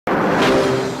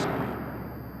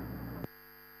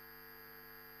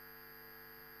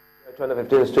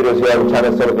2015 studios here on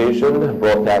Channel Television,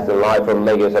 broadcasting live from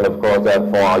Lagos, and of course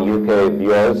for our UK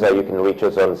viewers, you can reach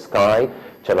us on Sky,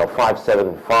 channel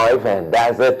 575, and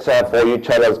that's it for you,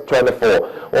 channel 24.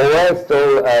 Well, we're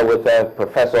still with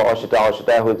Professor Oshita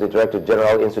Oshita, who is the Director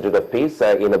General, Institute of Peace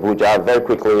in Abuja. Very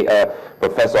quickly,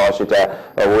 Professor Oshita,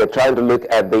 we're trying to look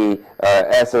at the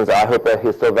essence. I hope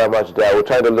he's still very much there. We're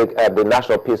trying to look at the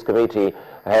National Peace Committee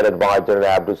headed by General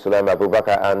Abdul Salam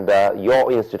Abubakar, and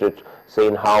your institute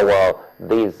saying how well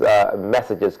these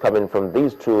messages coming from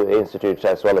these two institutes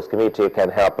as well as committee can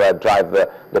help drive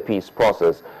the peace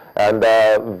process. And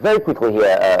very quickly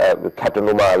here, Captain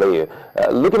Umar Aliyu,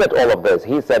 looking at all of this,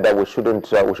 he said that we should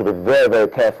be very, very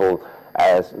careful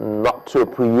as not to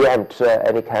preempt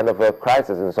any kind of a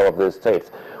crisis in some of these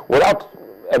states. Without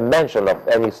a mention of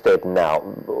any state now,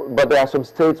 but there are some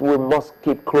states we must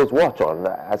keep close watch on.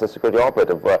 As a security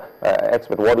operative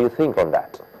expert, what do you think on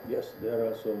that? Yes, there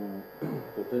are some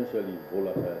potentially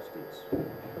volatile states,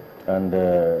 and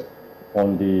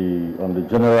on the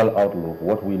general outlook,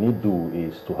 what we need to do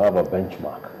is to have a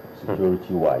benchmark,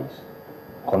 security-wise,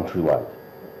 countrywide.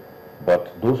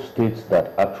 But those states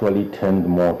that actually tend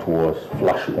more towards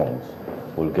flashpoints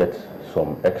will get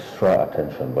some extra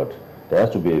attention, but there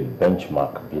has to be a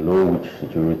benchmark below which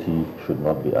security should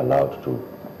not be allowed to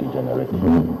degenerate.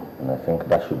 And I think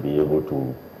that should be able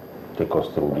to take us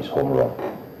through this home run.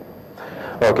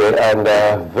 Okay, and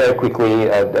very quickly,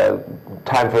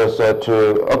 time for us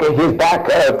okay, he's back,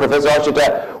 Professor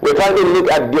Oshita. We're trying to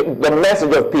look at the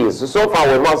message of peace. So far,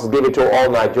 we must give it to all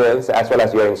Nigerians as well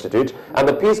as your institute. And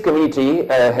the Peace Committee,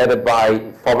 headed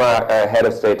by former Head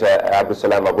of State Abdul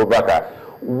Salam Abubakar,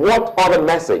 what other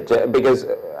message? Because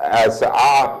as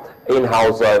our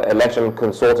in-house election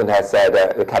consultant has said,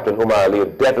 Captain Umar Aliyu,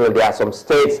 definitely there are some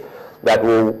states that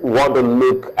we want to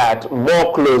look at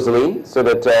more closely so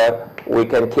that we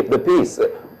can keep the peace.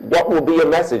 What will be your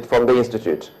message from the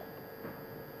Institute?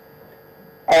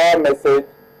 Our message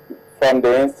from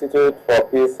the Institute for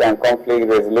Peace and Conflict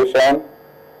Resolution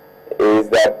is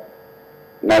that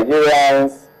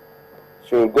Nigerians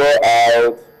should go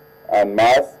out en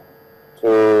masse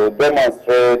to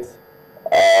demonstrate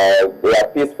their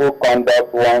peaceful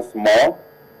conduct once more,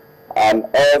 and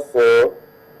also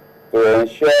to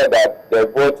ensure that they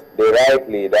vote the right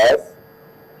leaders,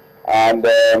 and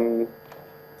to,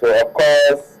 of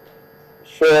course,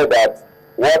 show that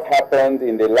what happened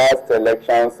in the last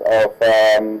elections of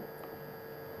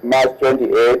March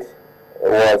 28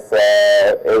 was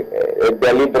a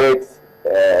deliberate,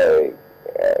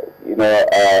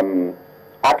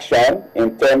 action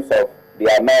in terms of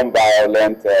their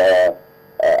non-violent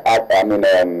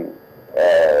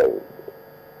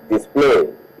display.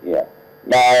 Yeah.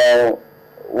 Now,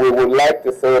 we would like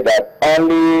to say that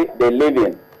only the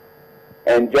living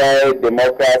enjoy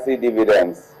democracy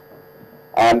dividends,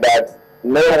 and that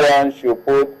no one should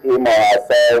put him or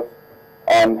herself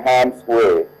on harm's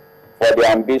way for the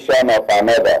ambition of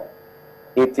another.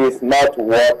 It is not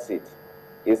worth it.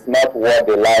 It's not worth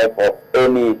the life of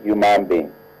any human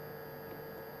being.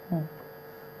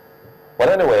 Well,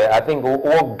 anyway, I think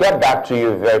we'll get back to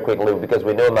you very quickly, because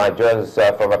we know Nigerians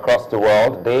from across the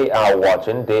world, they are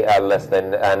watching, they are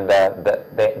listening, and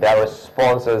their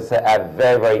responses are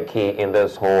very, very key in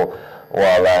this whole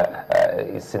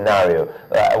scenario.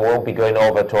 We'll be going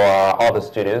over to our other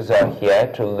studios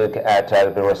here to look at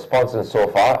the responses so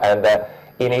far, and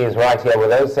Ini is right here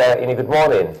with us. Ini, good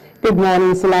morning. Good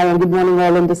morning, Salaam. Good morning,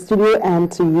 all in the studio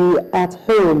and to you at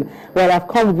home. Well, I've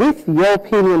come with your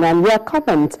opinion and your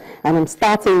comment, and I'm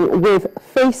starting with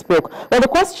Facebook. Well, the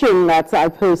question that I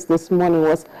posed this morning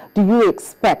was, do you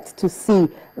expect to see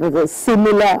the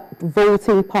similar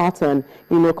voting pattern,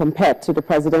 compared to the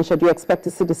presidential? Do you expect to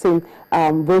see the same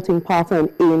voting pattern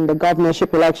in the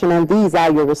governorship election? And these are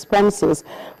your responses.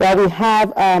 Well, we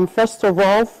have, first of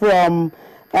all, from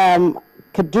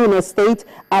Kaduna State,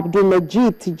 Abdul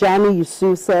Majid Tijani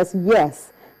Yusuf says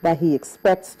yes, that he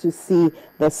expects to see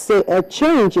a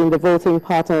change in the voting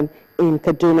pattern in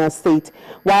Kaduna State.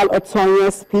 While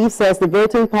Otonya SP says the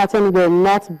voting pattern will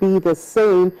not be the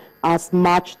same as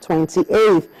March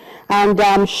 28th. And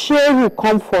Shehu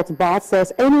Comfort Bar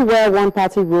says anywhere one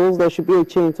party rules, there should be a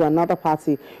change to another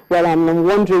party. Well, I'm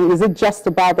wondering, is it just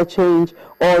about the change,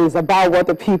 or is it about what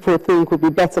the people think would be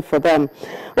better for them?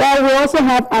 Well, we also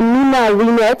have Amina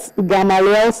Rinet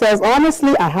Gamaliel says,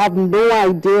 honestly, I have no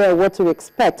idea what to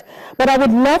expect, but I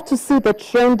would love to see the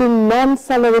trending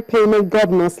non-salary payment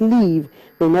governors leave.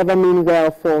 They never mean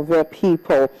well for their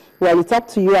people. Well, it's up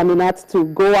to you, Aminat, to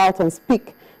go out and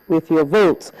speak with your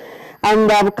vote.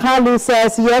 And Carlu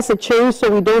says, yes, a change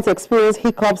so we don't experience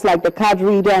hiccups like the card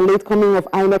reader and late coming of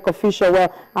INEC official.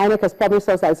 Well, INEC has promised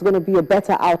us that it's going to be a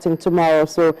better outing tomorrow.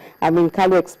 So, I mean,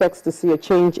 Carlu expects to see a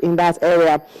change in that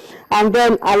area. And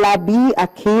then Alabi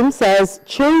Akim says,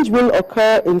 change will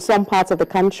occur in some parts of the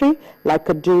country, like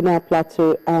Kaduna,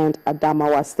 Plateau, and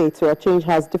Adamawa State. So a change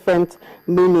has different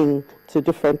meaning to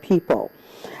different people.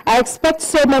 I expect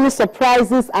so many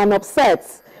surprises and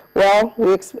upsets. Well,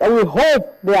 we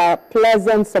hope there are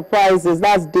pleasant surprises.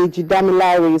 That's Deji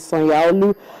Damilari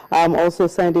Sonyaolu also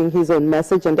sending his own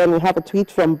message. And then we have a tweet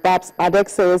from Babs Adek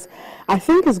says, I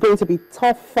think it's going to be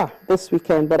tougher this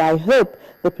weekend, but I hope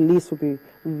the police will be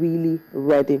really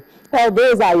ready. Well,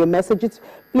 those are your messages.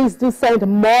 Please do send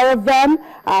more of them.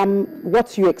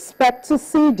 What you expect to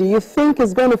see. Do you think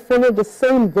it's going to follow the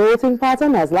same voting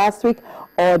pattern as last week?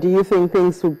 Or do you think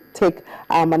things will take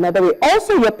another way?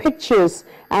 Also, your pictures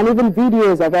and even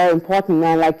videos are very important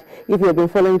now. Like if you've been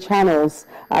following channels,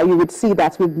 you would see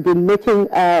that we've been making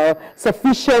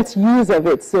sufficient use of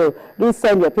it. So do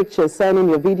send your pictures, send in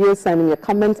your videos, send in your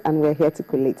comments, and we're here to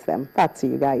collate them. Back to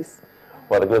you guys.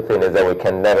 Well, the good thing is that we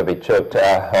can never be choked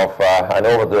of an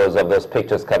overdose of those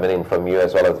pictures coming in from you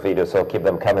as well as videos, so keep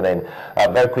them coming in. A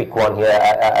very quick one here.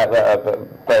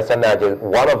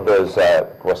 One of those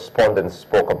respondents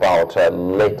spoke about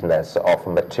lateness of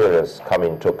materials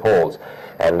coming to polls,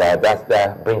 and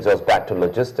that brings us back to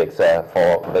logistics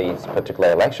for this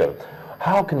particular election.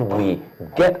 How can we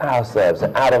get ourselves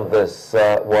out of this,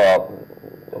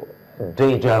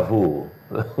 deja vu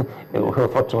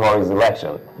for tomorrow's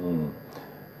election?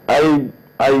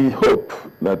 I hope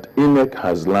that INEC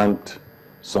has learned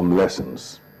some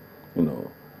lessons.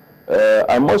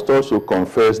 I must also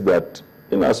confess that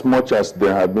in as much as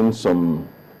there have been some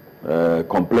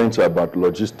complaints about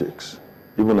logistics,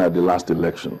 even at the last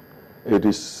election, it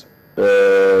is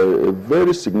a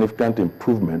very significant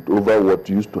improvement over what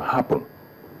used to happen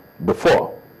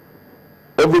before.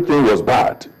 Everything was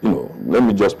bad, let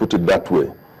me just put it that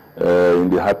way, in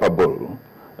the hyperbole.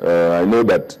 I know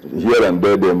that here and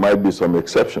there might be some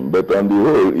exception, but on the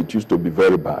whole, it used to be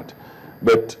very bad.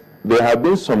 But there have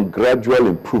been some gradual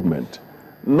improvement,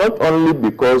 not only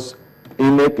because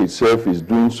INEC itself is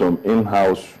doing some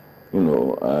in-house,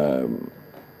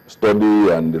 study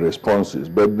and responses,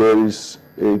 but there is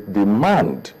a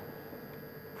demand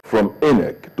from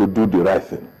INEC to do the right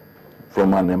thing,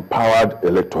 from an empowered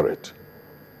electorate.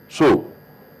 So,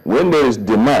 when there is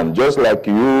demand, just like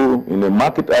you in a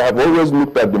market, I have always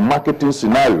looked at the marketing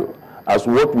scenario as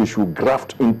what we should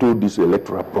graft into this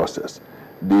electoral process.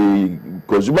 The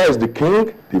consumer is the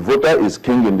king, the voter is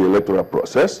king in the electoral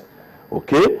process.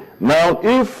 Okay? Now,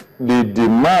 if the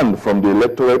demand from the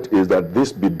electorate is that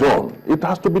this be done, it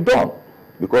has to be done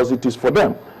because it is for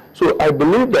them. So I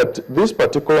believe that this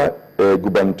particular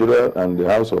gubernatorial and the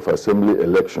House of Assembly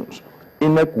elections,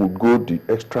 INEC would go the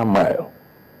extra mile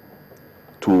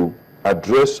to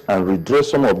address and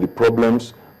redress some of the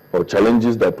problems or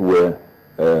challenges that were,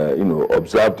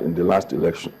 observed in the last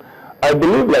election. I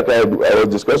believe, like I was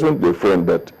discussing with a friend,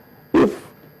 that if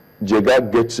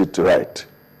JEGA gets it right,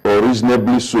 or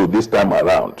reasonably so this time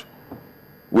around,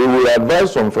 we will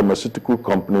advise some pharmaceutical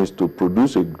companies to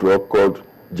produce a drug called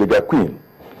JEGA Queen,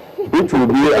 which will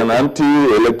be an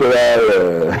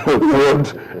anti-electoral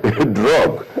fraud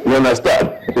drug. You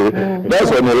understand?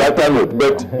 That's on a lighter note,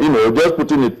 but just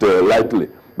putting it lightly.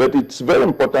 But it's very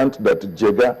important that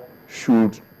JEGA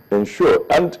should ensure,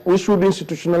 and we should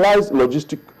institutionalize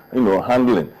logistic,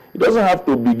 handling. It doesn't have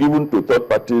to be given to third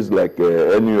parties like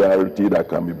NURT that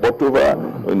can be bought over.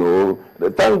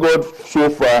 Thank God, so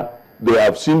far they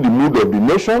have seen the mood of the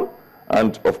nation,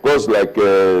 and of course, like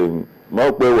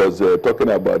Malpe was talking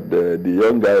about the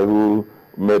young guy who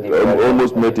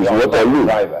almost met his Waterloo.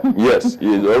 Yes,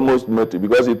 he almost met it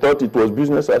because he thought it was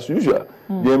business as usual.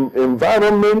 The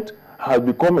environment has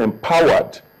become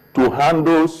empowered to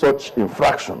handle such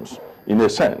infractions, in a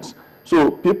sense.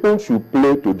 So people should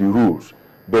play to the rules,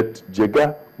 but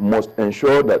JEGA must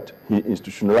ensure that he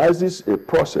institutionalizes a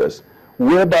process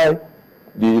whereby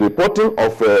the reporting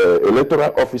of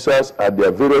electoral officers at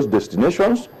their various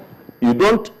destinations, you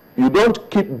don't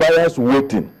keep buyers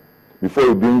waiting before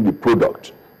you bring the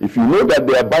product. If you know that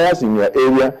there are buyers in your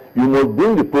area, you must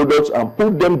bring the products and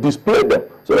put them, display them,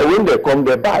 so that when they come,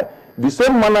 they buy. The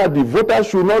same manner, the voters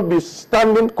should not be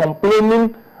standing,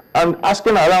 complaining, and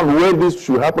asking around where this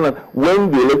should happen, and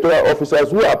when the electoral officers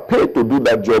who are paid to do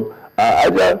that job are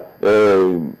either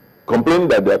complaining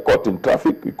that they are caught in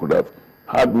traffic. We could have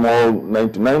had more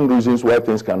 99 reasons why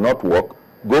things cannot work,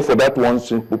 go for that one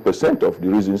simple percent of the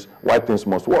reasons why things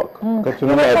must work.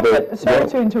 Sorry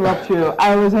to interrupt you.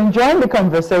 I was enjoying the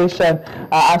conversation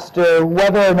as to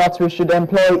whether or not we should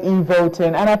employ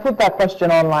e-voting, and I put that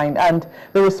question online, and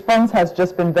the response has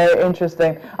just been very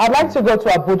interesting. I'd like to go to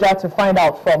Abuja to find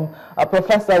out from a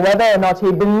professor whether or not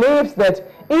he believes that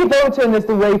e-voting is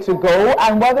the way to go,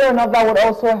 and whether or not that would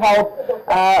also help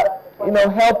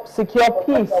help secure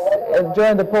peace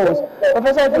during the polls.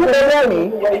 Professor, if you can hear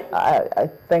me,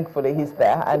 thankfully he's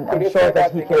there, and I'm sure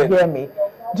that he can hear me.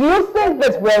 Do you think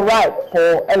that we're right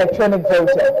for electronic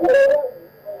voting?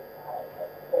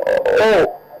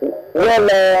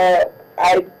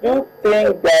 I do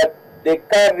think that the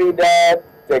card reader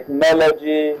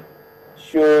technology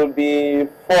should be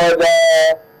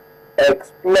further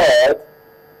explored.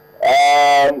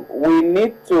 We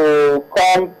need to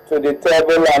come to the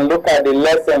table and look at the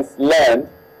lessons learned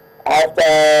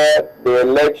after the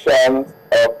elections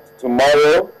of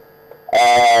tomorrow.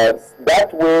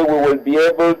 That way we will be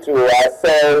able to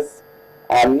assess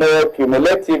and know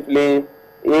cumulatively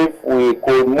if we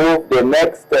could move the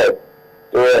next step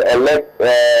to elect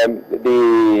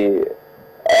the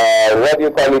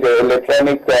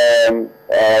electronic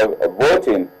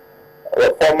voting.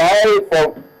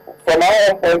 From my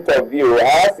own point of view,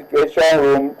 our situation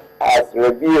room has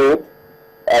reviewed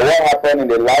what happened in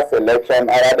the last election,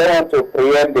 and I don't want to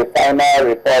preempt the final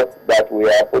report that we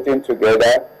are putting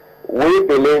together. We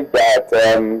believe that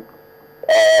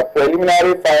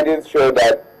preliminary findings show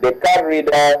that the card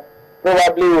reader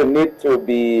probably will need to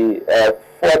be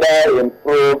further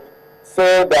improved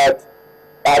so that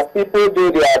as people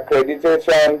do their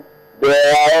accreditation, they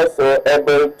are also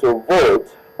able to vote.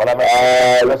 Well,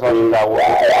 that's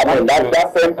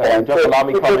same point. Just allow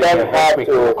me to come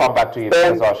back to you,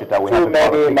 Professor Oshita. We have a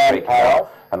quick break now,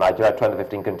 and Nigeria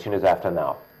 2015 continues after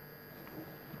now.